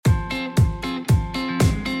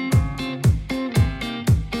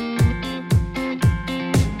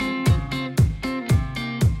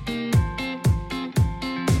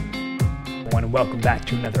and welcome back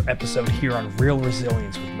to another episode here on Real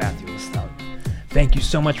Resilience with Matthew Lestat. Thank you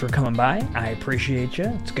so much for coming by. I appreciate you.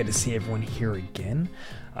 It's good to see everyone here again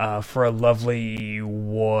for a lovely,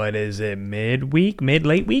 late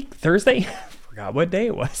week, Thursday? Forgot what day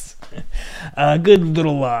it was. A good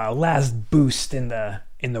little last boost in the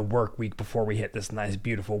work week before we hit this nice,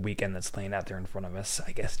 beautiful weekend that's laying out there in front of us,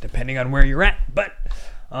 I guess, depending on where you're at. But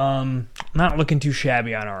not looking too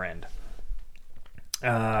shabby on our end.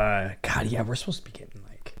 We're supposed to be getting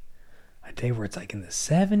like a day where it's like in the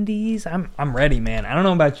 70s. I'm ready, man. I don't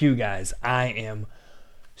know about you guys. I am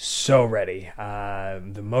so ready.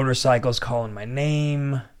 The motorcycle's calling my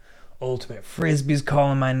name. Ultimate Frisbee's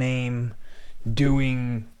calling my name.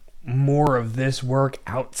 Doing more of this work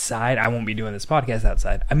outside. I won't be doing this podcast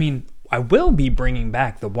outside. I mean, I will be bringing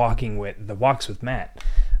back the walks with Matt,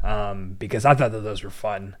 because I thought that those were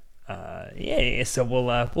fun. So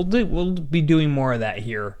we'll be doing more of that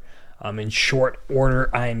here, in short order,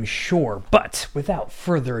 I'm sure. But without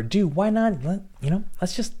further ado, why not?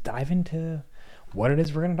 Let's just dive into what it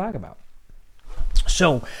is we're going to talk about.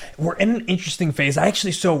 So we're in an interesting phase.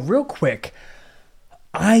 Real quick,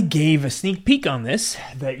 I gave a sneak peek on this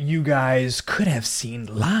that you guys could have seen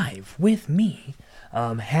live with me,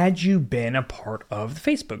 had you been a part of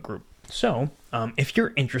the Facebook group. So, if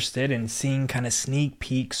you're interested in seeing kind of sneak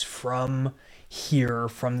peeks from here,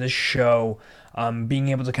 from this show, being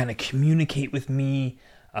able to kind of communicate with me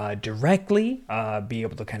directly, be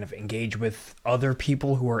able to kind of engage with other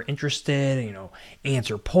people who are interested,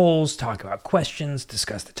 answer polls, talk about questions,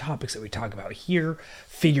 discuss the topics that we talk about here,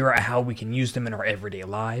 figure out how we can use them in our everyday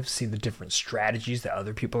lives, see the different strategies that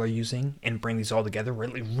other people are using, and bring these all together,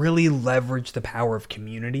 really leverage the power of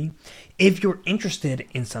community. If you're interested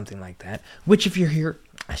in something like that, which if you're here,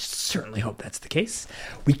 I certainly hope that's the case.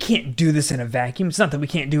 We can't do this in a vacuum. It's not that we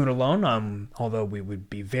can't do it alone, although we would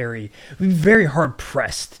be very hard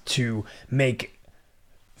pressed to make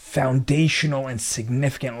foundational and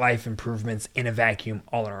significant life improvements in a vacuum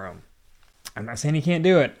all on our own. I'm not saying you can't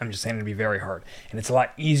do it. I'm just saying it'd be very hard. And it's a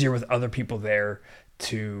lot easier with other people there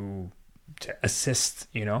to assist,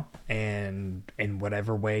 and in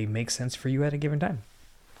whatever way makes sense for you at a given time.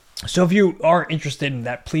 So if you are interested in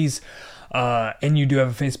that, please, and you do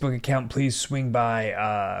have a Facebook account, please swing by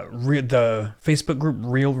the Facebook group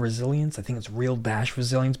Real Resilience. I think it's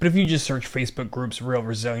Real-Resilience. But if you just search Facebook groups Real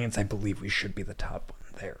Resilience, I believe we should be the top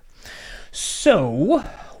one there. So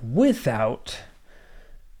without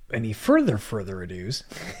any further ados,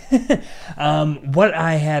 what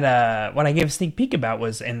I gave a sneak peek about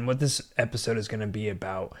was, and what this episode is going to be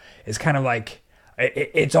about, is kind of like,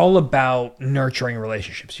 it's all about nurturing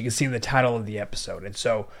relationships. You can see the title of the episode. And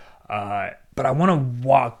so, but I want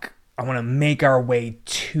to make our way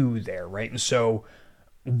to there, right? And so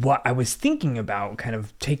what I was thinking about, kind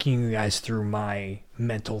of taking you guys through my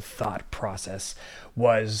mental thought process,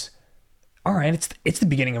 was, all right, it's the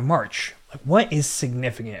beginning of March. Like, what is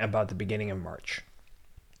significant about the beginning of March?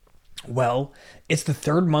 Well, it's the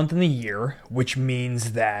third month in the year, which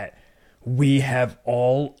means that we have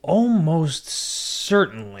all almost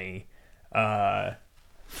certainly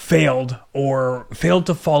failed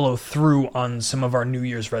to follow through on some of our New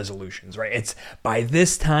Year's resolutions, right? It's by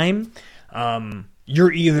this time,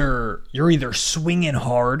 you're either swinging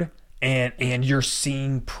hard and you're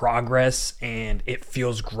seeing progress and it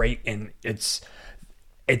feels great and it's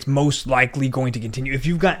most likely going to continue. If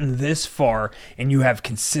you've gotten this far and you have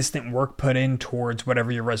consistent work put in towards whatever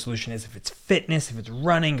your resolution is, if it's fitness, if it's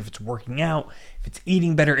running, if it's working out, if it's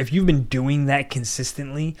eating better, if you've been doing that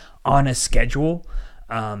consistently on a schedule,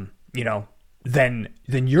 then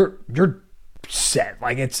you're set.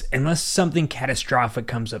 Like, it's, unless something catastrophic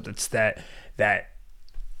comes up that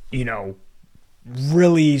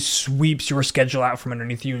really sweeps your schedule out from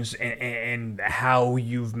underneath you, and how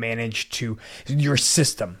you've managed to, your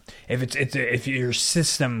system, if your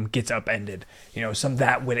system gets upended,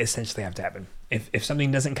 that would essentially have to happen. If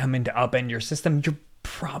something doesn't come in to upend your system, you're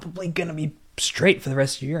probably going to be straight for the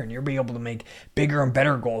rest of the year, and you'll be able to make bigger and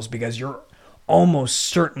better goals because you're almost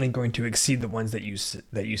certainly going to exceed the ones that you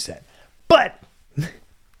set. But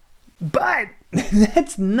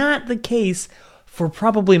that's not the case for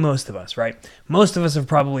probably most of us, right? Most of us have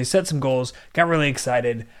probably set some goals, got really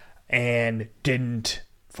excited, and didn't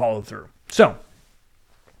follow through. So,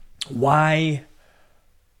 why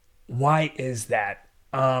is that?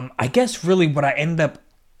 I guess really what I ended up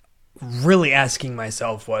really asking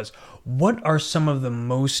myself was, what are some of the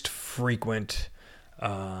most frequent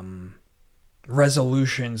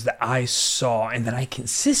resolutions that I saw and that I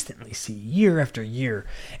consistently see year after year?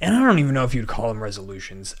 And I don't even know if you'd call them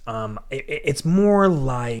resolutions. It's more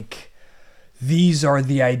like these are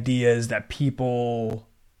the ideas that people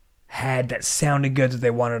had that sounded good that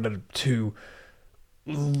they wanted to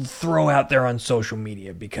throw out there on social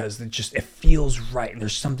media because it feels right, and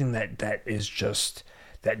there's something that is just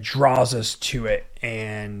that draws us to it.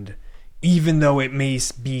 And even though it may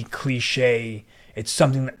be cliche, it's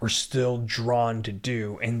something that we're still drawn to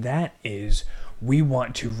do, and that is we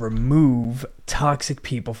want to remove toxic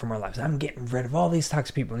people from our lives. I'm getting rid of all these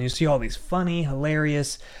toxic people, and you see all these funny,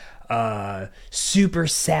 hilarious, super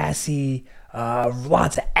sassy,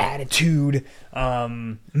 lots of attitude,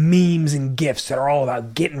 memes and GIFs that are all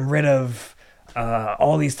about getting rid of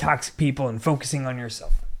all these toxic people and focusing on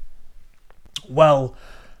yourself. Well,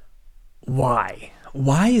 why?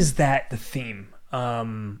 Why is that the theme?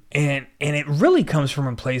 And it really comes from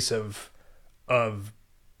a place of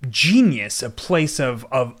genius, a place of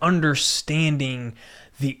understanding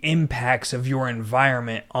the impacts of your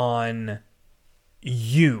environment on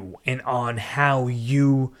you and on how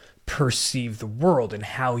you perceive the world and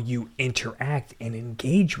how you interact and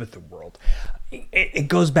engage with the world. It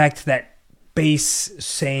goes back to that base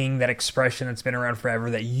saying, that expression that's been around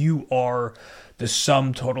forever, that you are the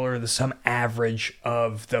sum total or the sum average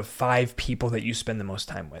of the 5 people that you spend the most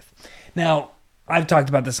time with. Now, I've talked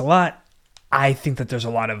about this a lot. I think that there's a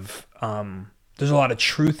lot of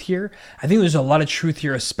truth here. I think there's a lot of truth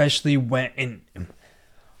here, especially when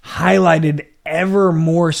highlighted ever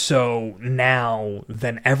more so now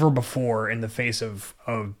than ever before in the face of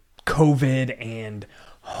COVID and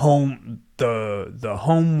the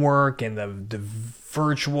homework and the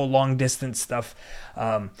virtual long distance stuff.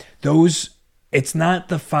 It's not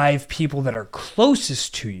the 5 people that are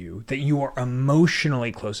closest to you that you are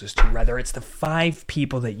emotionally closest to. Rather, it's the 5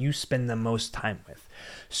 people that you spend the most time with.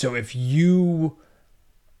 So if you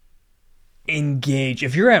engage,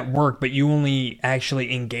 if you're at work, but you only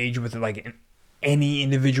actually engage with like any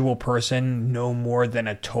individual person no more than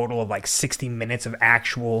a total of like 60 minutes of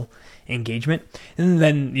actual engagement, and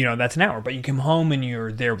then that's an hour. But you come home and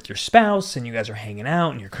you're there with your spouse and you guys are hanging out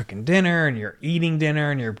and you're cooking dinner and you're eating dinner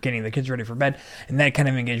and you're getting the kids ready for bed, and that kind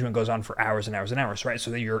of engagement goes on for hours and hours and hours, right? So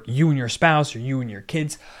that you and your spouse or you and your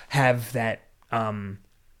kids have that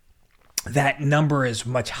that number is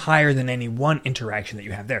much higher than any one interaction that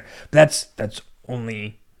you have there. But that's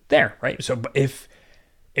only there, right? So if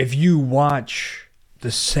you watch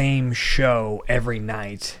the same show every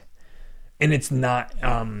night, and it's not,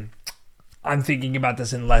 I'm thinking about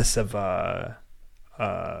this in less of a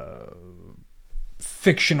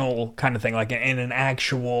fictional kind of thing, like in an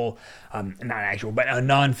actual, not actual, but a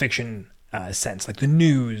non-fiction sense, like the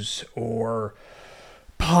news or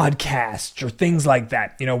podcasts or things like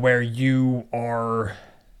that, where you are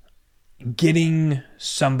getting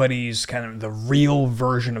somebody's kind of the real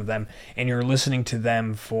version of them and you're listening to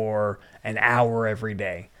them for an hour every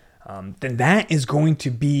day, then that is going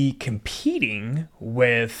to be competing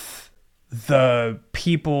with the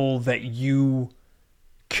people that you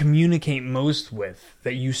communicate most with,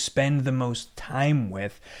 that you spend the most time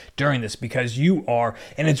with during this, because you are,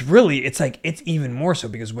 and it's even more so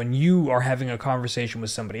because when you are having a conversation with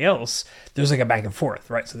somebody else, there's like a back and forth,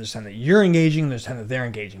 right? So there's time that you're engaging, there's time that they're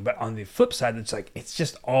engaging, but on the flip side, it's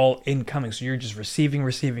just all incoming. So you're just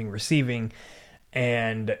receiving,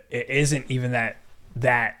 and it isn't even that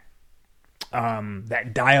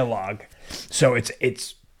dialogue. So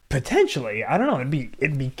it's potentially, I don't know,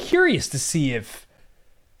 it'd be curious to see if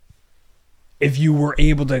you were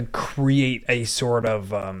able to create a sort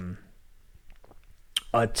of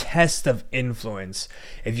a test of influence,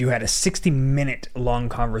 if you had a 60-minute long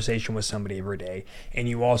conversation with somebody every day, and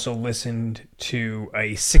you also listened to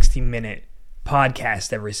a 60-minute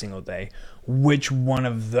podcast every single day, which one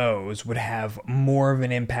of those would have more of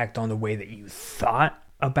an impact on the way that you thought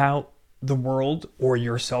about the world or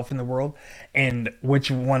yourself in the world, and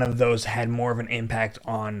which one of those had more of an impact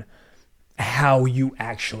on how you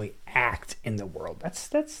actually act in the world. That's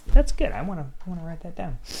good. I want to write that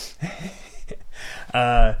down.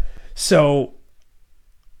 So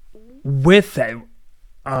with that,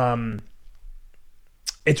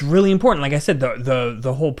 it's really important. Like I said,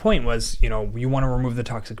 the whole point was, you want to remove the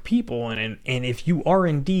toxic people, and if you are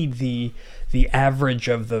indeed the average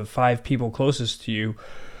of the 5 people closest to you,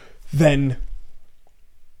 then,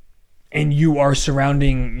 and you are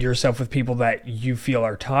surrounding yourself with people that you feel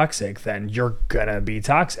are toxic, then you're gonna be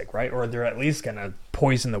toxic, right? Or they're at least gonna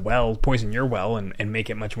poison your well, and make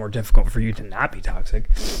it much more difficult for you to not be toxic.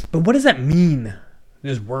 But what does that mean,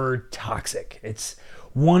 this word toxic? It's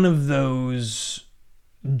one of those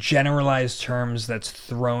generalized terms that's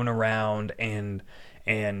thrown around and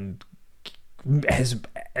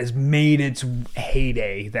has made its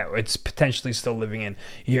heyday that it's potentially still living in.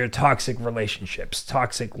 You hear toxic relationships,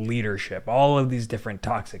 toxic leadership, all of these different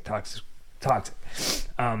toxic.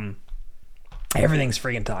 Everything's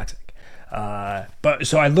freaking toxic. But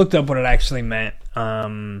so I looked up what it actually meant,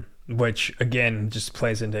 which again just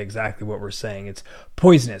plays into exactly what we're saying. It's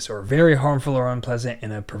poisonous or very harmful or unpleasant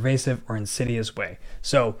in a pervasive or insidious way.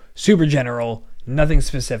 So super general, nothing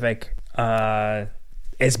specific.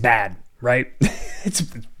 It's bad, right? It's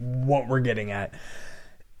what we're getting at.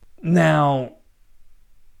 Now,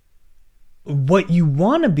 what you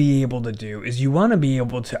want to be able to do is you want to be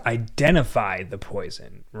able to identify the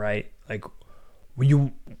poison, right? Like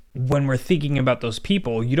when we're thinking about those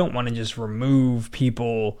people, you don't want to just remove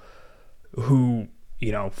people who,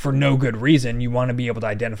 for no good reason. You want to be able to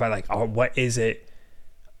identify, like, oh, what is it?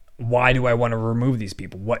 Why do I want to remove these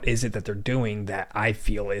people? What is it that they're doing that I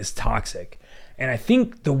feel is toxic? And I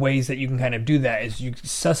think the ways that you can kind of do that is you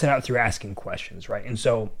suss it out through asking questions, right? And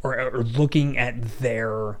so, or looking at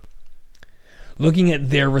their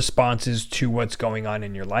responses to what's going on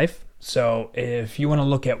in your life. So if you want to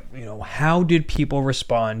look at, how did people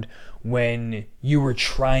respond when you were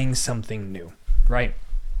trying something new, right?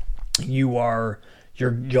 You're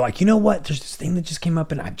like, you know what? There's this thing that just came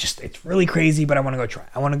up and it's really crazy, but I want to go try.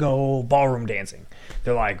 I want to go ballroom dancing.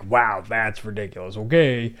 They're like, wow, that's ridiculous.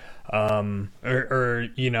 Okay. I've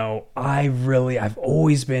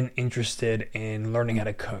always been interested in learning how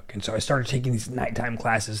to cook. And so I started taking these nighttime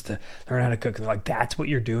classes to learn how to cook. And they're like, that's what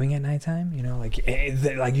you're doing at nighttime? Like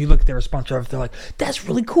you look at their response, they're like, that's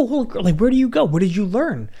really cool. Like, where do you go? What did you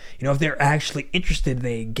learn? If they're actually interested,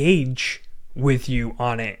 they engage with you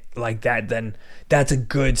on it like that, then that's a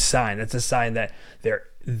good sign. That's a sign that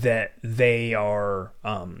they are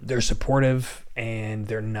they're supportive and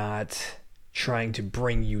they're not trying to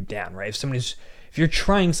bring you down, right? If you're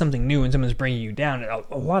trying something new and someone's bringing you down,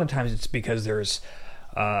 a lot of times it's because there's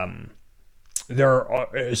some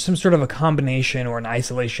sort of a combination or an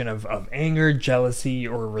isolation of anger, jealousy,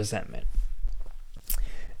 or resentment.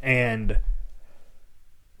 And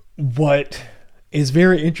what is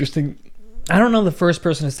very interesting, I don't know the first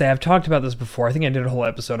person to say, I've talked about this before. I think I did a whole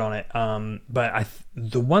episode on it. But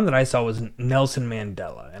the one that I saw was Nelson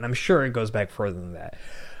Mandela, and I'm sure it goes back further than that.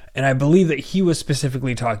 And I believe that he was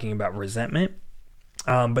specifically talking about resentment.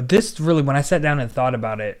 But this really, when I sat down and thought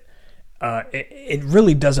about it, it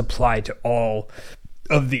really does apply to all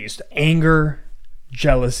of these: anger,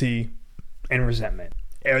 jealousy, and resentment.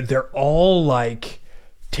 They're all like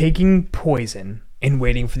taking poison and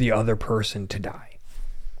waiting for the other person to die.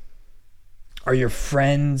 Are your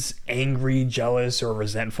friends angry, jealous, or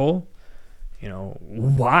resentful?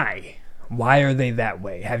 Why? Why are they that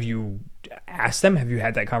way? Have you asked them? Have you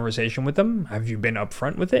had that conversation with them? Have you been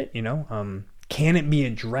upfront with it? Can it be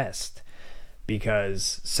addressed?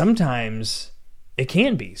 Because sometimes it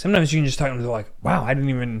can be. Sometimes you can just talk to them, they're like, wow, I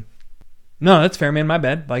didn't even... No, that's fair, man, my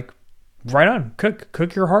bad. Like, right on.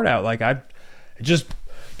 Cook your heart out. Like, it just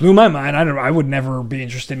blew my mind. I would never be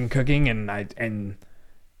interested in cooking, and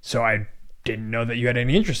so I didn't know that you had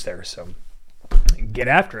any interest there, so get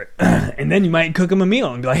after it. And then you might cook them a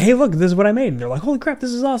meal and be like, hey, look, this is what I made. And they're like, holy crap,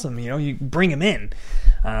 this is awesome. You bring them in.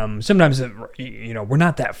 Sometimes, we're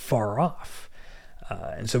not that far off.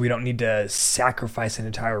 And so we don't need to sacrifice an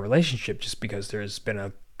entire relationship just because there's been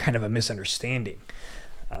a kind of a misunderstanding.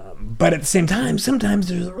 But at the same time, sometimes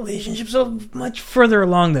there's a relationship so much further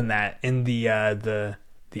along than that in the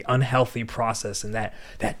unhealthy process, and that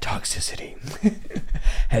toxicity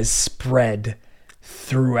has spread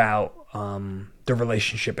throughout the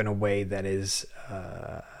relationship in a way that is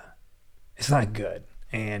it's not good,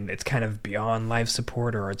 and it's kind of beyond life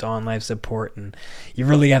support, or it's on life support, and you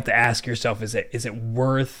really have to ask yourself, is it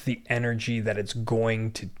worth the energy that it's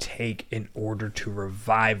going to take in order to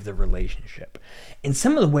revive the relationship? And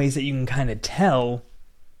some of the ways that you can kind of tell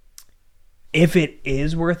if it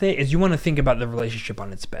is worth it is you want to think about the relationship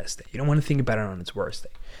on its best day. You don't want to think about it on its worst day.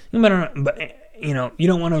 You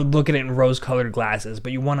don't want to look at it in rose-colored glasses,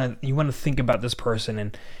 but you want to think about this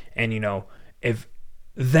person and if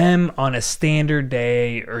them on a standard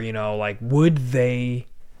day, or would they,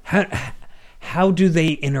 how do they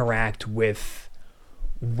interact with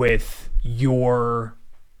your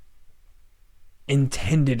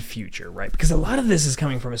intended future, right? Because a lot of this is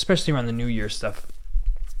coming from, especially around the New Year stuff,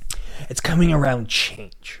 it's coming around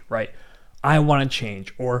change, right? I want to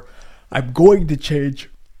change, or I'm going to change,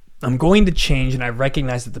 and I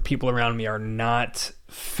recognize that the people around me are not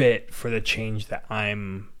fit for the change that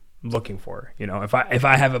I'm looking for. If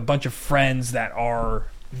I have a bunch of friends that are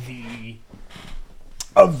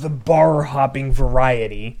of the bar hopping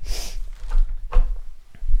variety,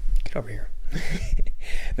 get over here.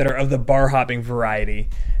 that are of the bar hopping variety,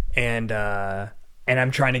 and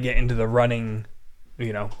I'm trying to get into the running,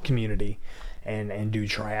 community, and do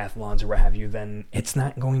triathlons or what have you, then it's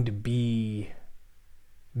not going to be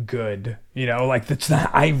good. It's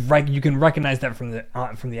not. You can recognize that from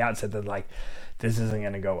the outset that like this isn't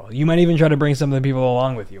going to go well. You might even try to bring some of the people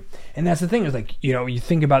along with you, and that's the thing is like you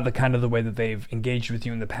think about the kind of the way that they've engaged with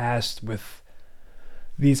you in the past with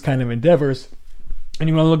these kind of endeavors, and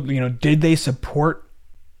you want to look. Did they support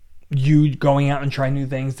you going out and trying new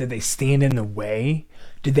things? Did they stand in the way?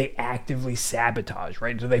 Did they actively sabotage,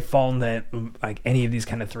 right? Did they fall in that, like any of these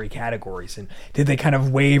kind of three categories? And did they kind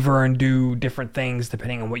of waver and do different things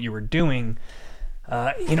depending on what you were doing?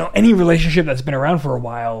 Any relationship that's been around for a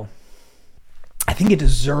while, I think it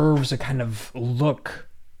deserves a kind of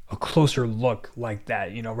a closer look like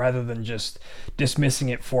that, rather than just dismissing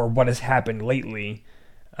it for what has happened lately,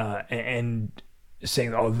 and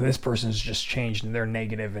saying, oh, this person's just changed and they're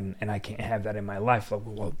negative and I can't have that in my life.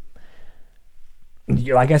 Well,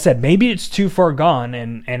 like I said, maybe it's too far gone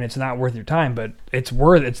and it's not worth your time, but it's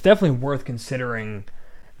definitely worth considering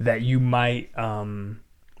that you might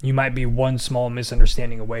be one small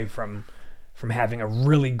misunderstanding away from having a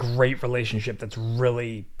really great relationship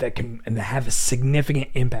that can have a significant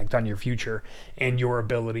impact on your future and your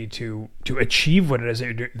ability to achieve what it is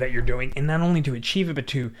that you're doing, and not only to achieve it, but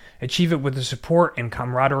to achieve it with the support and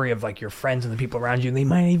camaraderie of like your friends and the people around you. They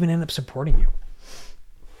might even end up supporting you.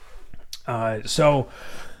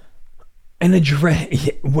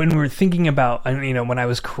 When we're thinking about, when I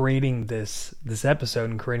was creating this episode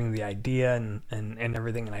and creating the idea and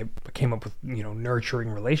everything, and I came up with, nurturing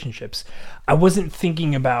relationships, I wasn't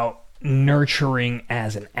thinking about nurturing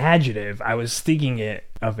as an adjective. I was thinking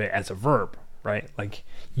of it as a verb, right? Like,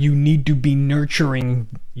 you need to be nurturing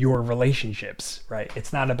your relationships, right?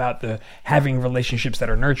 It's not about having relationships that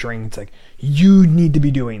are nurturing. It's like, you need to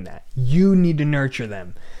be doing that. You need to nurture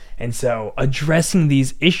them. And so addressing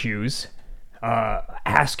these issues,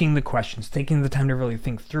 asking the questions, taking the time to really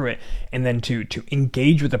think through it, and then to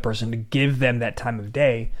engage with the person, to give them that time of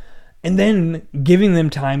day, and then giving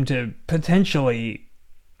them time to potentially,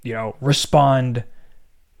 respond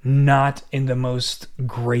not in the most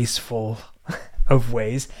graceful of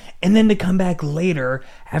ways, and then to come back later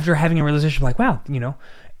after having a realization like, wow,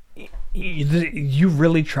 you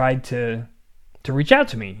really tried to reach out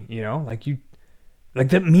to me, like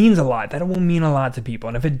that means a lot. That will mean a lot to people.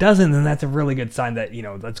 And if it doesn't, then that's a really good sign that,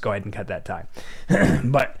 let's go ahead and cut that tie.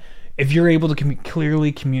 But if you're able to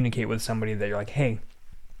clearly communicate with somebody that you're like, hey,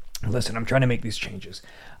 listen, I'm trying to make these changes.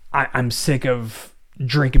 I'm sick of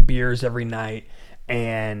drinking beers every night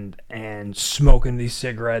and smoking these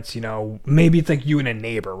cigarettes. Maybe it's like you and a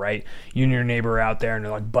neighbor, right? You and your neighbor are out there and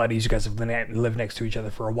they're like buddies. You guys have lived next to each other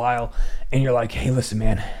for a while. And you're like, hey, listen,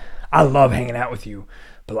 man, I love hanging out with you,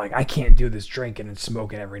 but like, I can't do this drinking and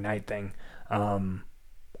smoking every night thing.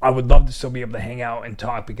 I would love to still be able to hang out and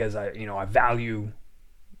talk because I value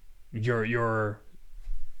your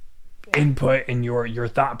input and your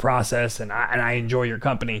thought process, and I enjoy your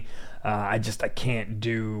company. I can't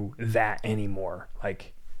do that anymore.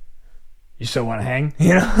 Like, you still want to hang?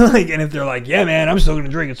 And if they're like, yeah, man, I'm still going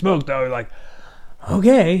to drink and smoke though, like,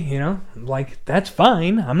 okay, like, that's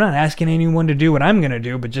fine. I'm not asking anyone to do what I'm going to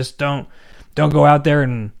do, but just don't go out there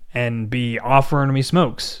and be offering me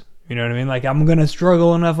smokes. You know what I mean? Like, I'm going to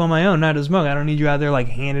struggle enough on my own not to smoke. I don't need you out there like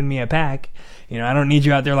handing me a pack. I don't need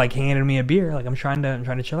you out there like handing me a beer. Like, I'm trying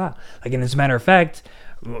to chill out. Like, and as a matter of fact,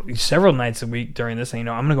 several nights a week during this, I'm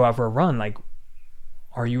going to go out for a run. Like,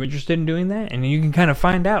 are you interested in doing that? And you can kind of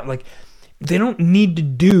find out, like, they don't need to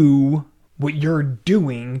do what you're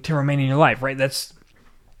doing to remain in your life, right?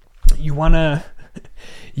 You want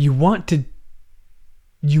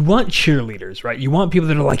cheerleaders, right? You want people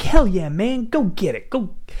that are like, hell yeah, man, go get it.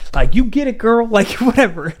 Go, like, you get it, girl, like,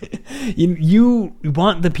 whatever. You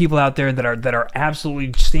want the people out there that are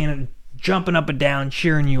absolutely standing, jumping up and down,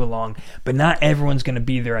 cheering you along, but not everyone's going to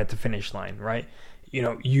be there at the finish line, right?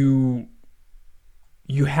 You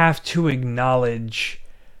have to acknowledge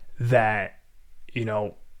that,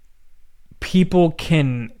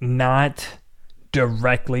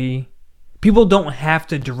 people don't have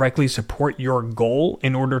to directly support your goal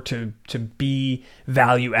in order to be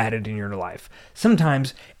value added in your life.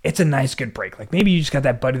 Sometimes it's a nice, good break. Like, maybe you just got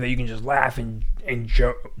that buddy that you can just laugh and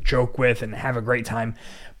joke with and have a great time,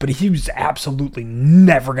 but he's absolutely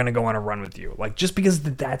never going to go on a run with you. Like, just because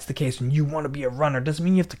that's the case and you want to be a runner doesn't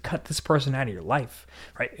mean you have to cut this person out of your life,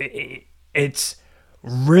 right? It's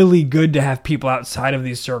really good to have people outside of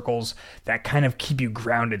these circles that kind of keep you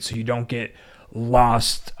grounded so you don't get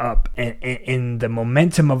lost up in the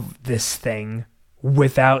momentum of this thing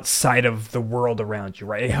without sight of the world around you,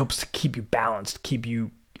 right? It helps to keep you balanced, keep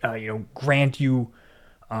you, grant you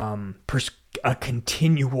a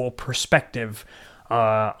continual perspective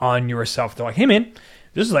on yourself. They're like, hey man,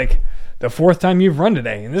 this is like the fourth time you've run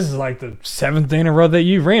today, and this is like the seventh day in a row that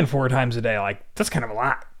you've ran 4 times a day. Like, that's kind of a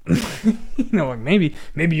lot. Like maybe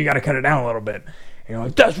you got to cut it down a little bit.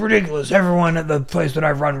 Like, that's ridiculous. Everyone at the place that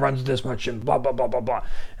I've run runs this much, and blah blah blah blah blah.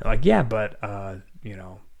 And like, yeah, but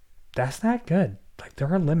that's not good. Like,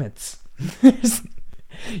 there are limits.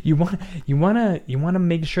 you want to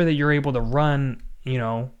make sure that you're able to run,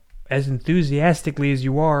 as enthusiastically as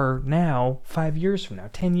you are now, 5 years from now,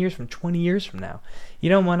 10 years from 20 years from now. You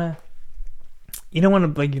don't want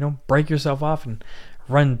to break yourself off and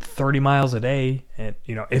run 30 miles a day, and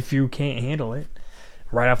if you can't handle it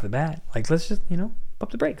right off the bat. Like, let's just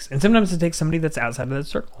pump the brakes. And sometimes it takes somebody that's outside of that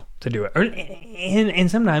circle to do it,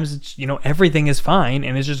 and sometimes it's everything is fine,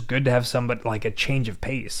 and it's just good to have somebody, like, a change of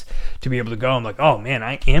pace, to be able to go. I'm like, oh man,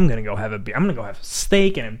 I am gonna go have a beer. I'm gonna go have a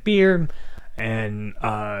steak and a beer, and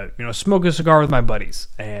smoke a cigar with my buddies,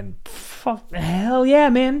 and hell yeah,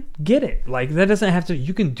 man, get it. Like, that doesn't have to.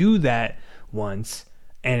 You can do that once,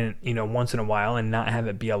 and once in a while, and not have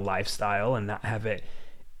it be a lifestyle, and not have it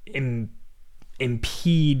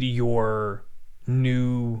impede your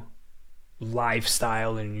new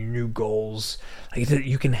lifestyle and your new goals. Like,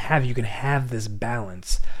 you can have this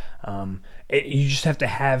balance. You just have to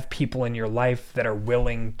have people in your life that are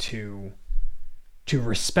willing to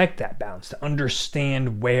respect that balance, to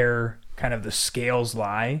understand where kind of the scales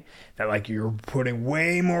lie, that like you're putting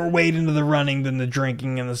way more weight into the running than the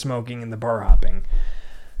drinking and the smoking and the bar hopping.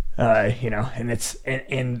 And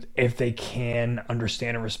if they can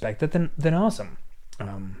understand and respect that, then awesome.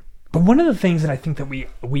 But one of the things that I think that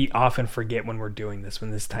we often forget when we're doing this,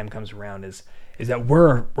 when this time comes around, is that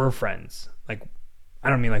we're friends. Like, I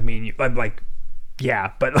don't mean like me and you, like,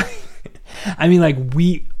 yeah, but like, I mean like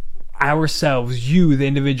we ourselves, you, the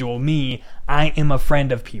individual, me, I am a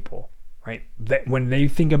friend of people, right? That when they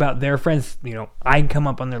think about their friends, I come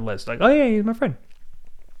up on their list, like, oh yeah, he's my friend.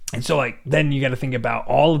 And so, like, then you got to think about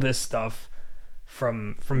all of this stuff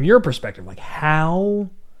from your perspective. Like, how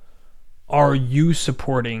are you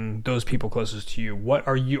supporting those people closest to you? What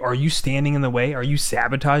are you standing in the way? Are you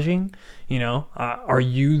sabotaging? Are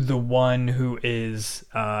you the one who is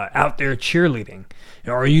out there cheerleading?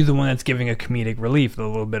 Are you the one that's giving a comedic relief, a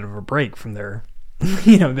little bit of a break from their,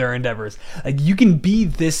 their endeavors? Like, you can be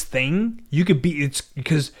this thing. You could be, it's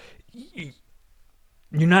because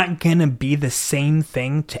you're not going to be the same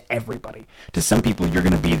thing to everybody. To some people, you're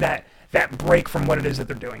going to be that break from what it is that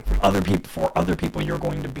they're doing. For other people, you're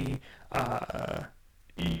going to be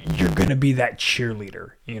that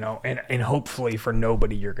cheerleader, and hopefully for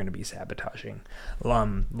nobody, you're going to be sabotaging,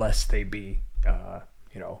 lest they be,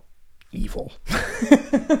 evil.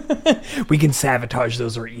 We can sabotage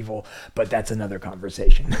those who are evil, but that's another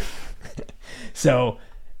conversation. So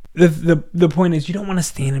the point is, you don't want to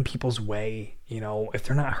stand in people's way. If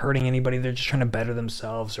they're not hurting anybody, they're just trying to better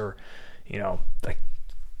themselves, or, like,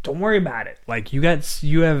 don't worry about it. Like, you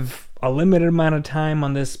have a limited amount of time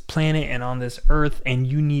on this planet and on this earth, and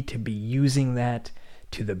you need to be using that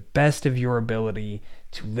to the best of your ability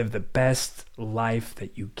to live the best life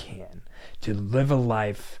that you can, to live a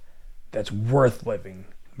life that's worth living,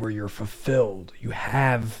 where you're fulfilled, you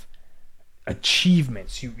have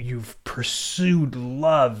achievements, you've pursued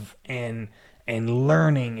love and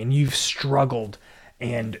learning, and you've struggled,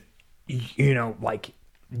 and like,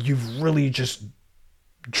 you've really just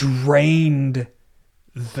drained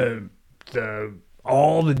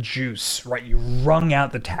all the juice, right? You wrung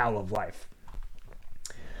out the towel of life.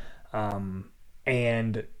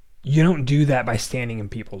 And you don't do that by standing in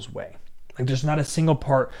people's way. Like, there's not a single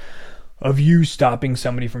part of you stopping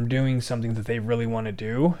somebody from doing something that they really want to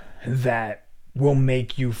do that will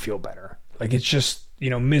make you feel better. Like, it's just,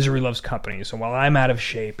 misery loves company. So while I'm out of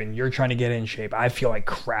shape and you're trying to get in shape, I feel like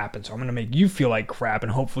crap. And so I'm going to make you feel like crap,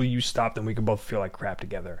 and hopefully you stop, then we can both feel like crap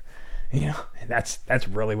together. And that's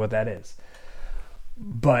really what that is.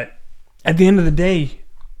 But at the end of the day,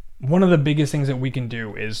 one of the biggest things that we can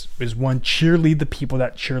do is one, cheerlead the people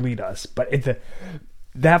that cheerlead us. But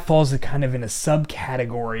that falls kind of in a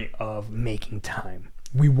subcategory of making time.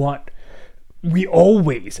 We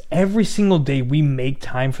always, every single day, we make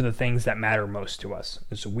time for the things that matter most to us.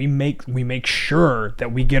 And so we make sure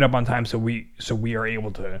that we get up on time, so we are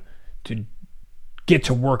able to get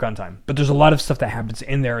to work on time. But there's a lot of stuff that happens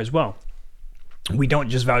in there as well. We don't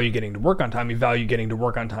just value getting to work on time. We value getting to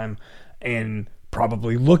work on time and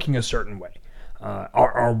probably looking a certain way.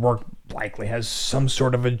 Our work likely has some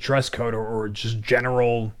sort of a dress code or just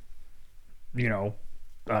general,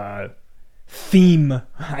 theme,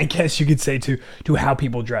 I guess you could say, to how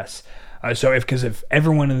people dress. Because if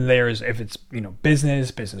everyone in there is, if it's,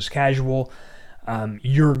 business casual,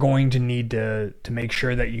 you're going to need to make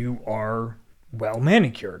sure that you are well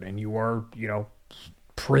manicured and you are,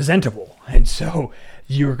 presentable. And so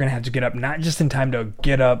you're going to have to get up, not just in time to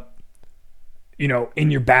get up,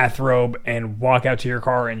 in your bathrobe and walk out to your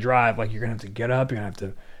car and drive. Like, you're going to have to get up, you're going to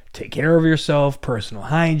have to take care of yourself, personal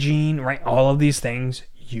hygiene, right? All of these things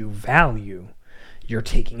you value. You're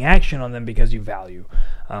taking action on them because you value.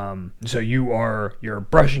 So you're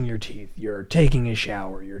brushing your teeth, you're taking a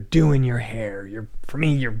shower, you're doing your hair, for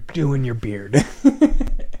me, you're doing your beard.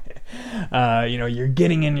 You're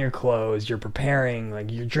getting in your clothes, you're preparing, like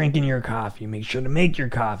you're drinking your coffee, you make sure to make your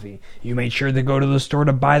coffee, you made sure to go to the store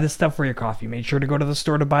to buy the stuff for your coffee, you made sure to go to the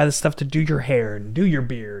store to buy the stuff to do your hair and do your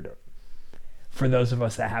beard, for those of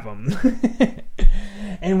us that have them.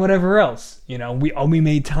 And whatever else, we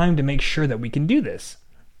made time to make sure that we can do this.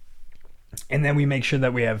 And then we make sure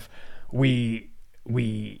that we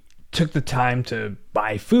took the time to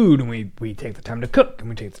buy food, and we take the time to cook, and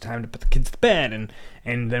we take the time to put the kids to bed,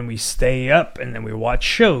 and then we stay up, and then we watch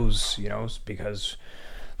shows, because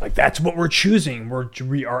like that's what we're choosing.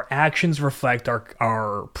 Our actions reflect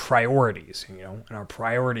our priorities, and our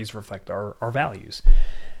priorities reflect our values.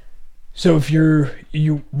 So if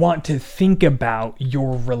you want to think about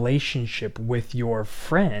your relationship with your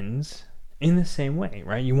friends in the same way,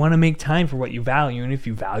 right? You want to make time for what you value, and if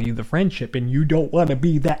you value the friendship and you don't want to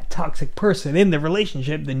be that toxic person in the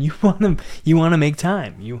relationship, then you want to make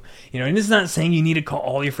time. And it's not saying you need to call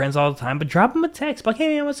all your friends all the time, but drop them a text like,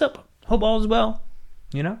 "Hey man, what's up? Hope all is well."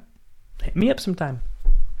 Hit me up sometime.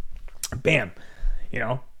 Bam.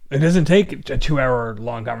 It doesn't take a 2-hour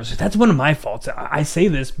long conversation. That's one of my faults. I say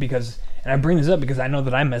this because, and I bring this up because I know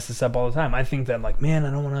that I mess this up all the time. I think that, like, man,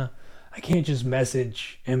 I can't just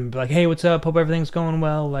message and be like, "Hey, what's up? Hope everything's going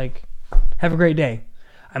well. Like, have a great day."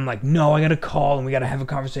 I'm like, no, I got to call and we got to have a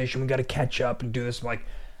conversation. We got to catch up and do this. I'm like,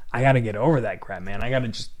 I got to get over that crap, man. I got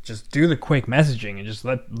to just do the quick messaging and just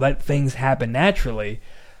let things happen naturally,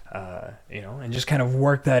 and just kind of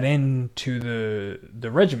work that into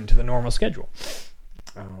the regimen, to the normal schedule.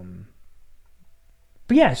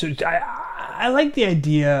 But yeah, so I like the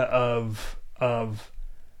idea of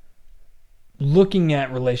looking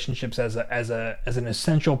at relationships as an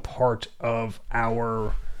essential part of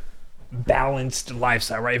our balanced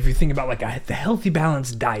lifestyle, right? If you think about the healthy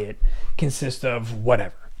balanced diet consists of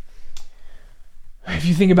whatever. If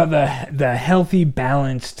you think about the healthy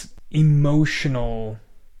balanced emotional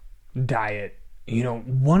diet,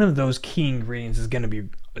 one of those key ingredients is going to be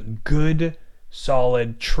good,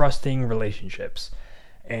 solid, trusting relationships.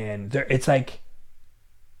 And it's like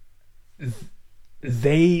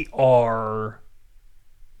they are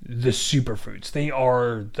the superfoods. They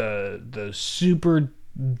are the super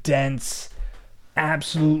dense,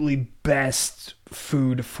 absolutely best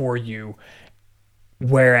food for you.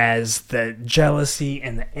 Whereas the jealousy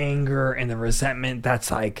and the anger and the resentment,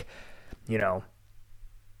 that's like,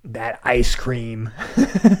 that ice cream.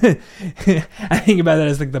 I think about that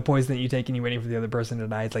as like the poison that you take and you're waiting for the other person to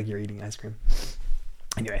die. It's like you're eating ice cream.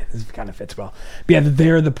 Anyway, this kind of fits well. But yeah,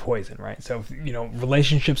 they're the poison, right? So,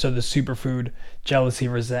 relationships are the superfood. Jealousy,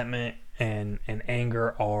 resentment, and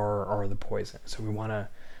anger are the poison. So we want to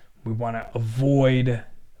avoid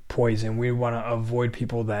poison. We want to avoid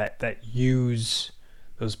people that use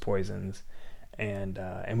those poisons, and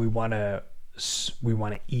we want to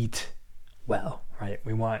eat well, right?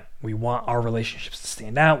 We want our relationships to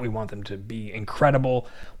stand out. We want them to be incredible.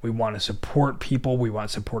 We want to support people. We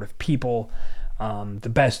want supportive people. The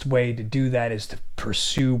best way to do that is to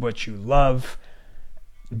pursue what you love.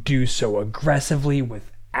 Do so aggressively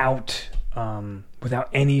without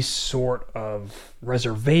any sort of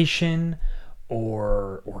reservation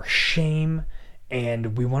or shame.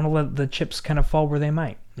 And we want to let the chips kind of fall where they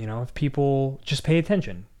might. If people just pay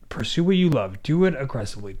attention, pursue what you love, do it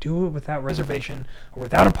aggressively, do it without reservation or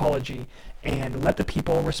without apology, and let the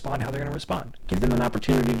people respond how they're going to respond. Give them an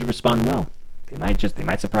opportunity to respond well. They might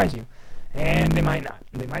surprise you. And they might not.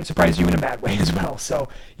 They might surprise you in a bad way as well. So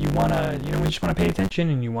you just want to pay attention,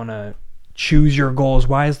 and you want to choose your goals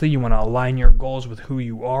wisely. You want to align your goals with who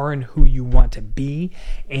you are and who you want to be.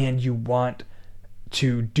 And you want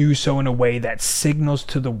to do so in a way that signals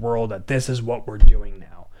to the world that this is what we're doing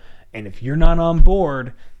now. And if you're not on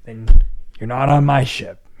board, then you're not on my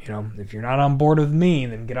ship. If you're not on board with me,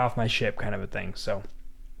 then get off my ship, kind of a thing. So,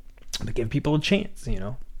 but give people a chance,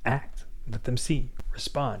 act, let them see,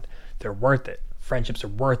 respond. They're worth it. Friendships are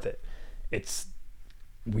worth it.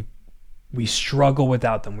 We struggle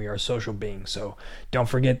without them. We are social beings. So don't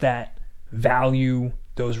forget that. Value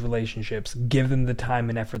those relationships. Give them the time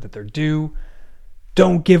and effort that they're due.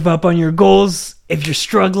 Don't give up on your goals. If you're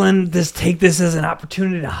struggling, just take this as an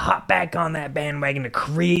opportunity to hop back on that bandwagon, to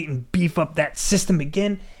create and beef up that system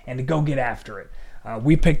again, and to go get after it.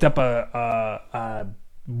 We picked up a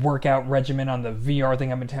workout regimen on the VR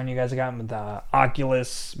thing I've been telling you guys. I got with the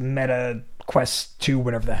Oculus Meta Quest 2,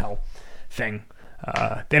 whatever the hell thing.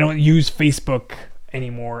 They don't use Facebook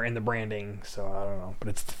anymore in the branding, so I don't know. But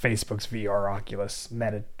it's Facebook's VR Oculus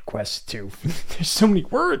Meta Quest 2. There's so many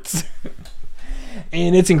words.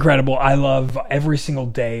 And it's incredible. I love every single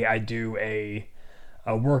day I do a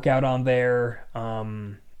workout on there.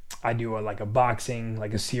 I do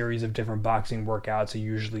a series of different boxing workouts.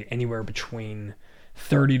 Usually anywhere between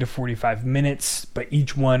 30 to 45 minutes, but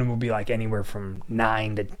each one will be like anywhere from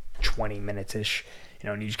 9 to 20 minutes ish.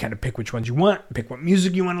 And you just kind of pick which ones you want, pick what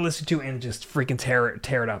music you want to listen to, and just freaking tear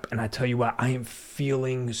it up. And I tell you what, I am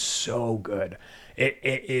feeling so good.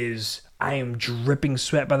 I am dripping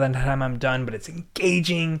sweat by the time I'm done, but it's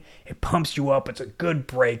engaging. It pumps you up. It's a good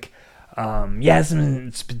break.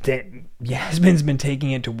 Yasmin's been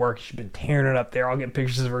taking it to work. She's been tearing it up there. I'll get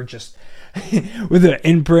pictures of her just with an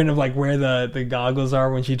imprint of like where the goggles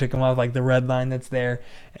are when she took them off, like the red line that's there,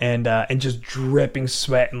 and just dripping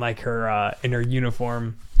sweat in like her in her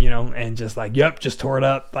uniform, and just like, yep, just tore it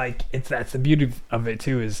up. Like that's the beauty of it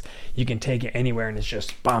too, is you can take it anywhere and it's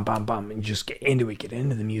just bam, bam, bam, and you just get into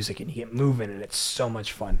the music and you get moving, and it's so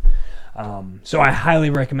much fun. So I highly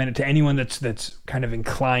recommend it to anyone that's kind of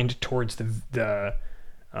inclined towards the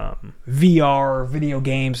VR video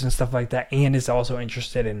games and stuff like that, and is also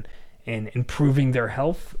interested in improving their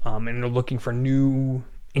health, and they're looking for new,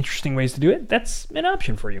 interesting ways to do it. That's an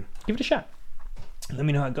option for you. Give it a shot. Let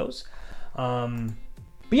me know how it goes.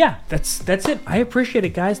 But yeah, that's it. I appreciate it,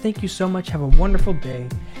 guys. Thank you so much. Have a wonderful day.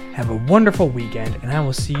 Have a wonderful weekend, and I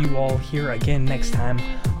will see you all here again next time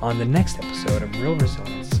on the next episode of Real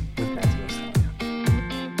Resilience.